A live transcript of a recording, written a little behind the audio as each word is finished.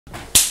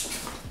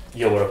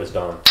Yo, what up, it's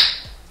Don.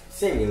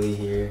 Seemingly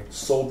here.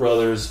 Soul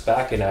Brothers,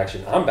 back in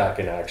action. I'm back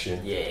in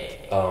action.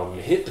 Yeah.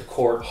 Hit the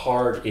court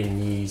hard in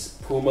these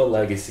Puma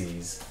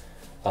Legacies.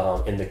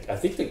 And I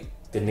think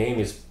the name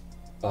is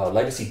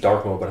Legacy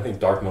Dark Mode, but I think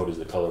Dark Mode is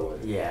the colorway.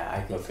 Yeah,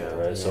 I think so.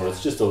 Right? Yeah. So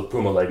it's just a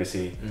Puma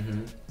Legacy.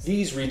 Mm-hmm.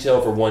 These retail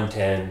for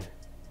 $110.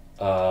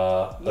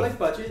 Like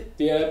budget?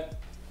 Yeah,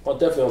 well,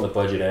 definitely on the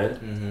budget end.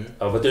 Mm-hmm.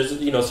 But there's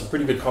some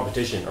pretty good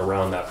competition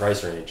around that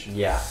price range.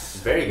 Yeah,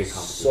 very good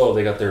competition. So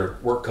they got their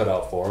work cut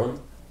out for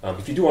them.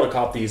 If you do want to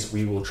cop these,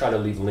 we will try to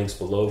leave links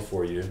below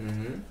for you.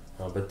 Mm-hmm.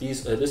 But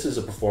this is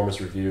a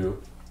performance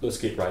review. Let's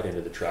get right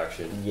into the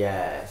traction.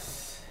 Yes.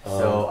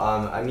 So,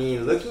 I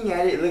mean, looking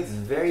at it, it looks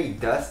very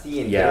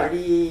dusty and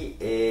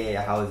dirty.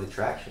 How is the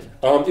traction?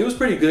 It was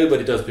pretty good,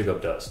 but it does pick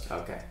up dust.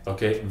 Okay.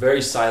 Okay,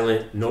 very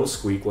silent, no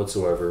squeak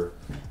whatsoever.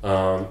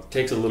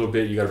 Takes a little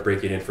bit, you got to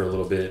break it in for a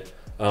little bit.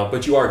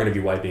 But you are going to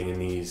be wiping in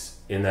these,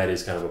 and that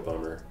is kind of a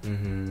bummer.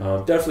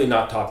 Mm-hmm. Definitely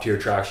not top tier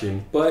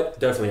traction, but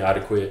definitely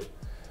adequate.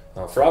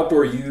 For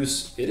outdoor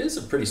use, it is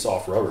a pretty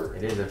soft rubber.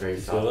 It is a very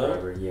soft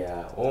rubber,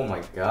 yeah. Oh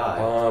my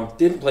god.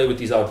 Didn't play with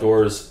these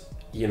outdoors.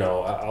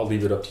 I'll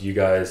leave it up to you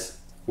guys.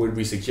 Would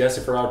we suggest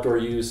it for outdoor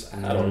use?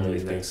 I don't really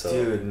think so.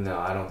 Dude, no,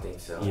 I don't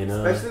think so.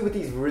 Especially with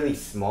these really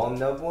small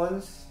nub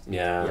ones.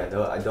 Yeah.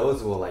 Yeah,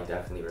 those will like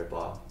definitely rip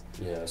off.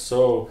 Yeah,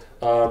 so,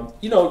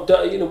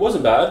 it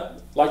wasn't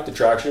bad. Liked the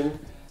traction.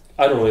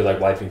 I don't really like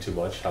wiping too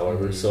much,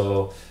 however,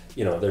 so,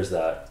 there's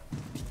that.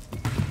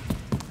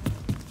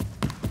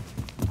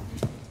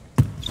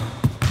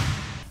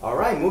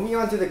 Alright, moving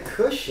on to the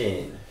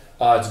cushion.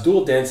 It's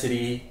dual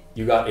density.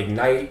 You got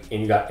Ignite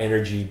and you got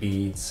Energy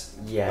beads.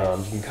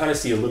 Yes. You can kind of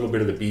see a little bit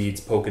of the beads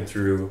poking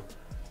through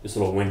this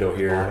little window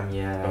here in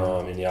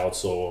the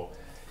outsole.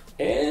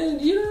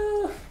 And,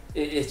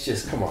 it's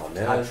just, come on,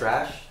 man. Hot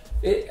trash?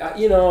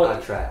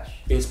 Hot trash.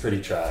 It's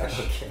pretty trash.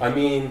 Okay. I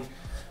mean,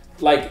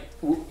 like,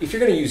 if you're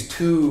going to use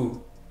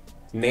two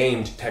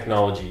named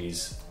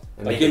technologies,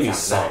 like, give me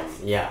some.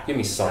 Nice. Yeah. Give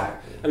me some.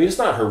 Exactly. I mean, it's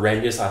not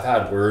horrendous. I've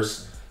had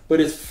worse, but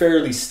it's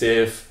fairly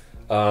stiff.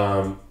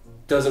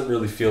 Doesn't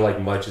really feel like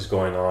much is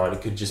going on.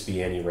 It could just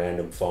be any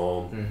random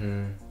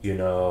foam,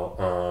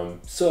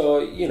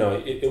 So,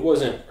 it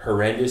wasn't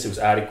horrendous. It was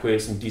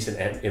adequate, some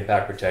decent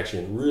impact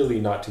protection,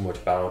 really not too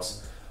much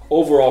bounce.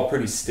 Overall,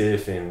 pretty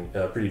stiff and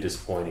pretty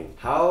disappointing.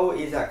 How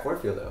is that cord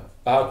feel though?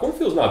 Cord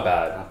feel's not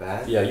bad. Not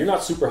bad? Yeah, you're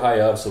not super high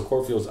up, so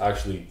cord feel's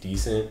actually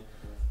decent.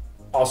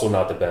 Also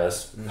not the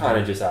best, kind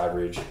of just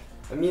average.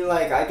 I mean,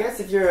 like, I guess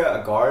if you're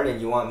a guard and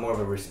you want more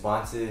of a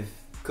responsive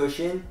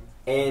cushion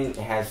and it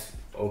has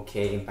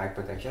okay impact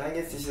protection, I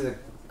guess this is a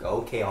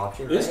okay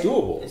option. It's right?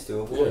 doable. It's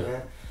doable,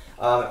 yeah.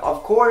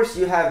 Of course,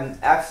 you have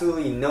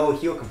absolutely no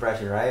heel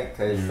compression, right?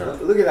 Because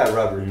look at that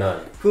rubber.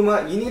 None.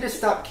 Puma, you need to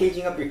stop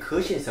caging up your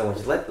cushion so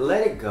much. Let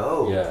it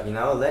go. Yeah.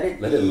 Let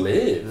it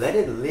live. Let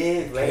it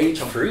live. Let Cage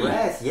it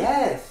compress. free.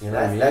 Yes. You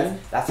know what I mean?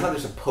 That's how they're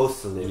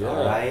supposed to live,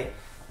 right?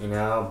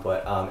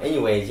 But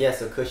anyways, yeah.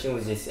 So cushion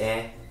was just All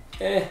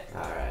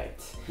right.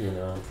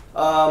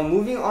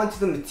 Moving on to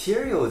the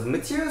materials.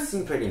 Materials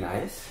seem pretty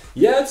nice.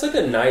 Yeah, it's like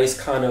a nice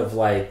kind of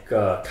like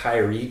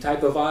Kyrie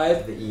type of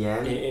vibe. The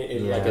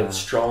EM? Like a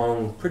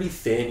strong, pretty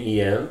thin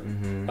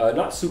EM.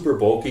 Not super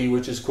bulky,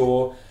 which is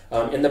cool.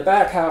 In the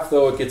back half,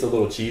 though, it gets a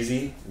little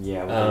cheesy.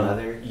 Yeah, with the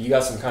leather. You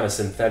got some kind of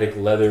synthetic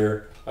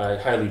leather. I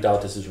highly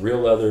doubt this is real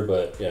leather,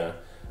 but yeah.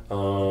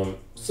 So,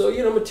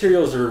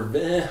 materials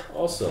are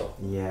also.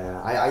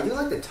 Yeah, I do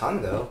like the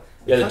tongue, though.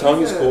 Yeah, the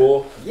tongue is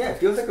cool. Yeah, it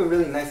feels like a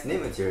really nice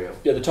knit material.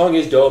 Yeah, the tongue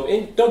is dope.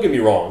 And don't get me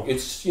wrong,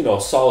 it's,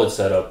 solid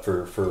setup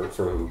for a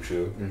hoop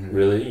shoe.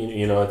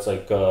 Really. It's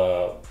like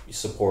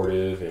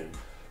supportive and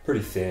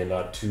pretty thin,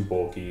 not too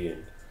bulky.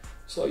 And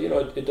so,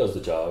 it does the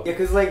job. Yeah,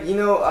 because, like,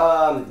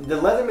 the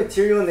leather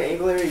material in the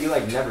ankle area, you,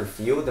 like, never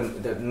feel.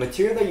 The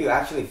material that you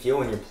actually feel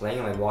when you're playing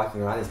and, like,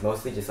 walking around is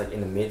mostly just, like, in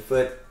the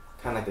midfoot,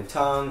 kind of like the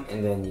tongue,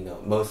 and then,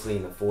 mostly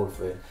in the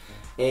forefoot.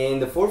 And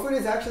the forefoot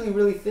is actually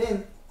really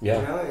thin.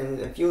 Yeah. And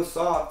it feels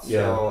soft,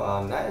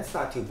 so it's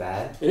not too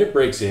bad. And it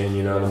breaks in,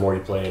 the more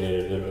you play in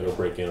it, it'll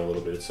break in a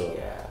little bit. So,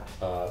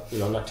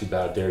 not too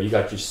bad there. You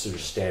got just sort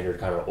of standard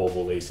kind of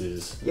oval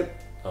laces.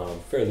 Yep.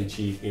 Fairly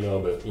cheap,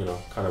 but,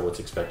 kind of what's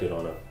expected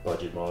on a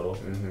budget model.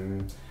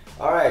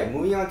 All right,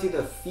 moving on to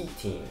the feet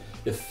team.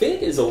 The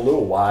fit is a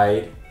little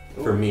wide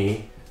for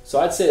me. So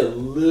I'd say a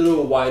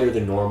little wider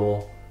than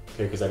normal,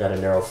 okay, because I got a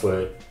narrow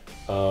foot.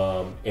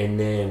 And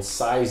then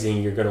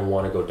sizing, you're going to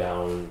want to go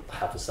down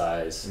half a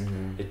size.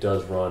 It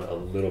does run a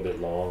little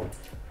bit long.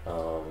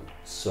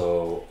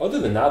 So other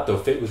than that, though,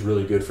 fit was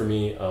really good for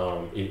me.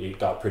 It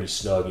got pretty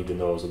snug, even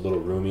though it was a little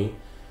roomy.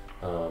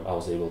 I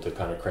was able to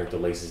kind of crank the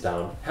laces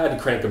down. Had to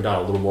crank them down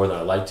a little more than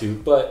I like to,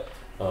 but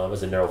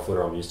as a narrow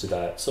footer, I'm used to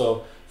that.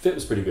 So fit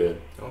was pretty good.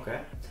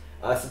 Okay.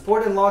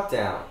 Support and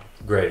lockdown.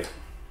 Great.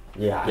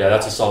 Yeah. Yeah,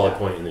 that's a solid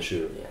point in the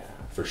shoe. Yeah.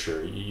 For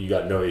sure. You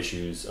got no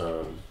issues.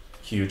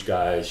 Huge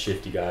guys,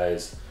 shifty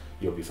guys,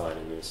 you'll be fine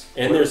in this.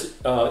 And there's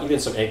even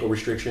some ankle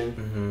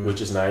restriction,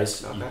 which is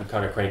nice. You can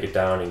kind of crank it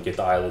down and get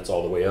the eyelets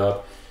all the way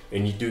up.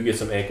 and you do get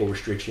some ankle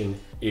restriction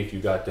if you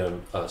got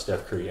them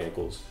Steph Curry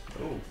ankles.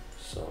 Ooh.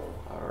 So.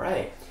 All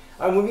right,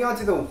 moving on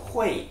to the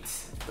weight.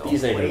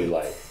 These ain't gonna be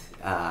light.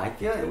 I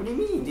feel. What do you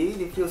mean,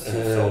 dude? It feels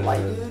so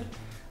light, dude.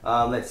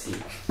 Let's see.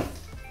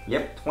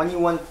 Yep,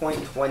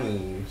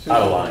 21.20.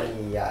 Out of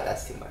line. Yeah,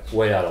 that's too much.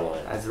 Way out of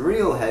line. That's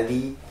real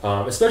heavy.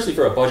 Especially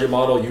for a budget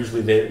model,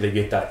 usually they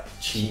get that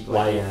cheap,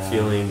 light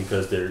feeling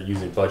because they're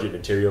using budget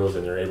materials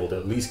and they're able to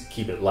at least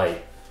keep it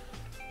light.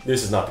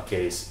 This is not the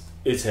case.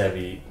 It's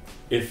heavy.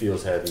 It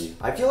feels heavy.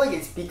 I feel like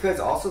it's because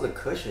also the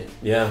cushion.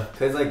 Yeah.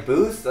 Because like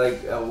Boost, like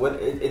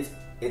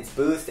it's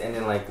Boost and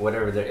then like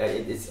whatever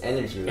it's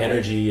energy. Right?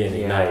 Energy and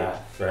Ignite,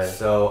 right?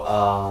 So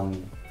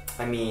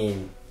I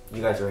mean,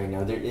 you guys already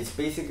know it's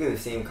basically the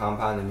same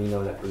compound, and we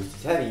know that Boost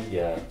is heavy.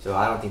 Yeah. So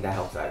I don't think that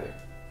helps either.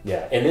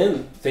 Yeah, and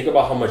then think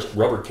about how much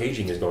rubber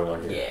caging is going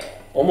on here. Yeah.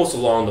 Almost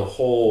along the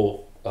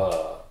whole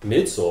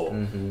midsole.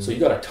 Mm-hmm. So you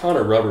got a ton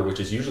of rubber, which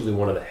is usually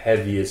one of the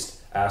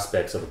heaviest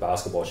aspects of a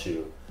basketball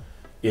shoe,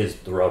 is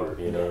the rubber,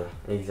 you know?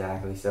 Yeah,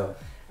 exactly. So,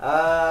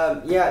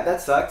 yeah,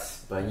 that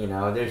sucks, but you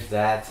know, there's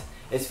that.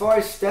 As far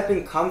as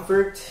stepping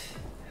comfort,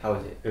 how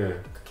is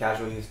it?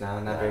 Casual use now,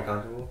 not very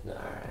comfortable? No.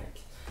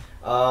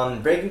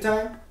 Alright. Braking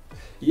time?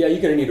 Yeah,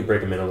 you're going to need to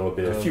break them in a little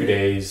bit. A few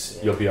days,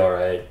 you'll be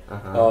alright.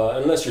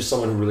 Unless you're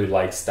someone who really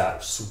likes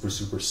that super,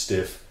 super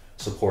stiff,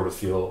 supportive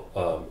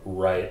feel,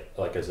 right,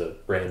 like as a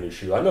brand new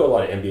shoe. I know a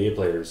lot of NBA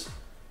players,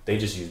 they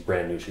just use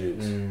brand new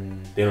shoes.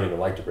 They don't even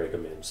like to break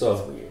them in. So,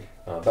 that's weird.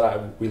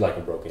 But we like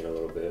them broken in a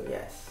little bit.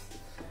 Yes.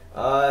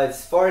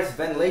 As far as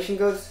ventilation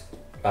goes?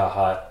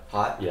 Hot.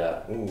 Hot?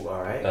 Yeah. Ooh,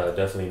 alright.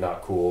 Definitely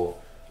not cool.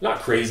 Not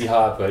crazy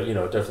hot, but you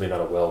know, definitely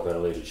not a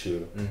well-ventilated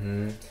shoe.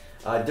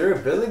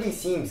 Durability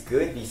seems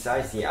good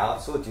besides the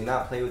outsole. Do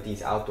not play with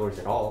these outdoors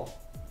at all.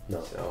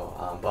 No.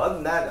 So, but other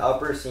than that,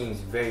 upper seems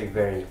very,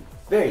 very,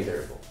 very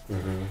durable.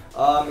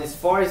 As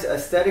far as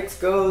aesthetics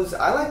goes,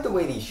 I like the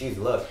way these shoes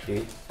look,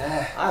 dude.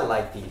 I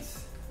like these.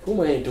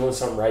 Puma ain't doing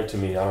something right to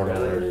me. I don't know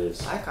what it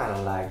is. I kind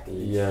of like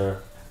these. Yeah.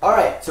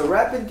 Alright, so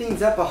wrapping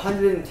things up,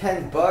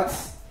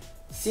 $110.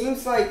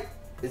 Seems like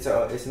it's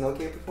an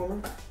okay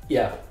performer.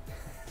 Yeah.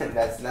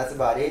 that's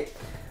about it.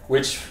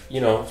 Which,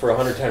 you know, for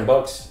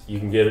 $110, you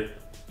can get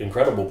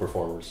incredible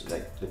performers.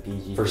 Like the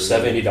PG. For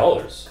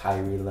 $70.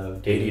 Kyrie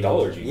Love.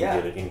 $80, you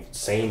can get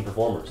insane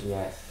performers.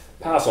 Yes.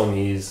 Pass on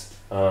these.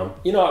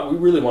 You know, we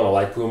really want to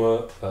like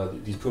Puma,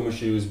 these Puma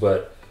shoes,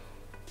 but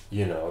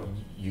you know,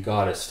 you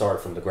got to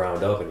start from the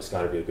ground up, and it's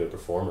got to be a good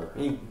performer.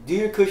 You do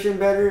your cushion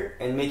better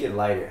and make it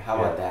lighter. How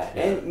about that?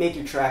 Yeah. And make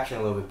your traction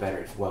a little bit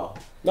better as well.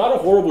 Not a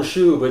horrible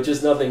shoe, but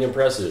just nothing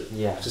impressive.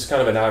 Yeah. Just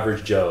kind of an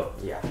average Joe.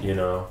 Yeah. You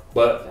know?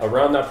 But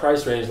around that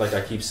price range, like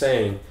I keep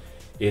saying,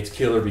 it's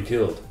kill or be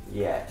killed.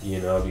 Yes. You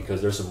know, because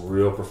there's some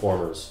real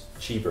performers.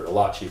 Cheaper, a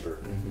lot cheaper.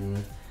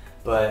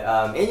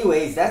 But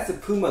anyways, that's the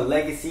Puma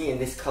Legacy, and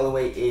this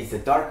colorway is the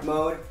dark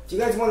mode. If you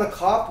guys want to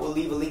cop, we'll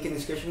leave a link in the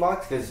description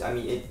box, because I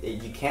mean,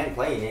 you can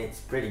play in it. It's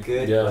pretty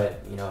good,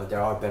 but you know,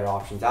 there are better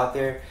options out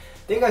there.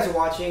 Thank you guys for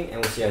watching, and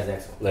we'll see you guys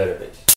next one. Later.